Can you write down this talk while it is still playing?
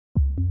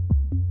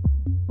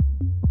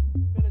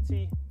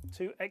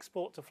to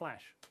export to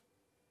Flash.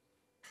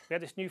 We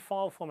had this new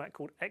file format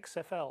called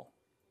XFL,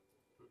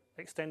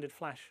 Extended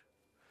Flash.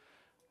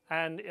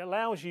 And it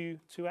allows you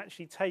to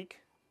actually take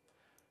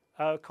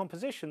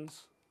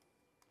compositions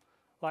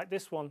like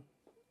this one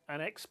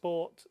and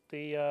export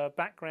the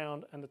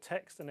background and the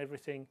text and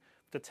everything,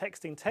 the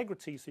text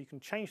integrity, so you can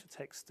change the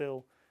text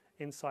still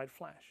inside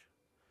Flash.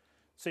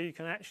 So you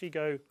can actually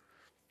go,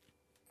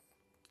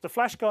 the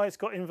Flash guy's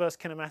got inverse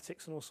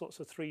kinematics and all sorts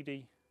of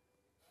 3D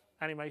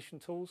animation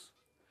tools.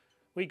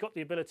 We got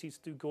the ability to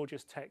do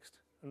gorgeous text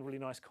and really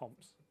nice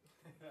comps.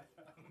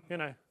 You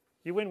know,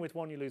 you win with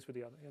one, you lose with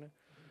the other, you know.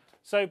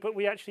 So, but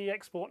we actually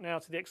export now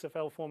to the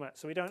XFL format,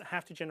 so we don't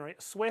have to generate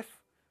a SWIF.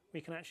 We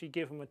can actually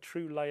give them a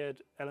true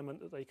layered element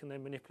that they can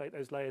then manipulate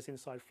those layers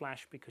inside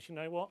Flash, because you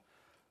know what?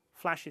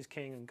 Flash is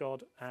king and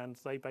God, and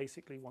they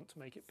basically want to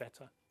make it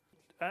better.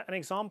 An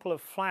example of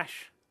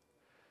Flash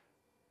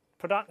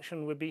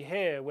production would be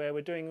here, where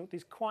we're doing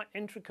these quite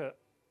intricate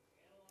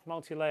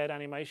multi-layered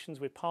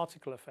animations with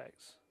particle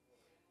effects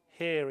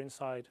here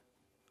inside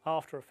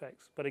After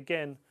Effects. But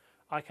again,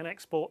 I can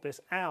export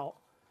this out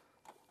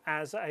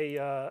as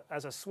a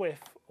SWIF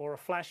or a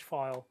Flash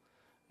file.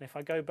 And if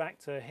I go back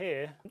to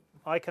here,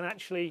 I can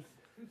actually,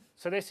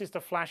 so this is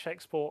the Flash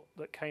export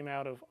that came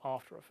out of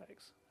After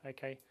Effects,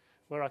 okay,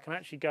 where I can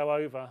actually go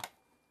over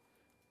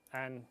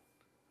and,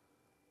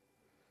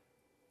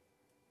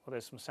 well,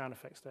 there's some sound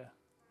effects there.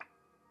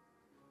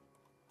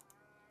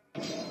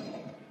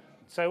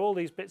 So all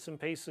these bits and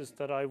pieces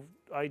that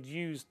I'd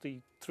used the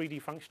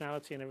 3D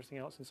functionality and everything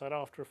else inside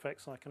After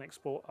Effects, I can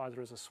export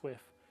either as a SWIF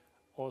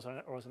or as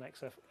an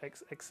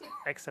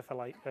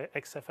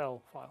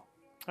XFL file.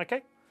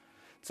 Okay,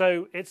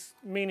 so it's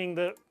meaning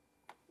that,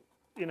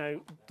 you know,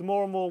 the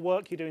more and more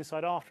work you do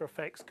inside After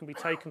Effects can be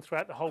taken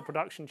throughout the whole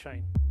production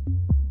chain.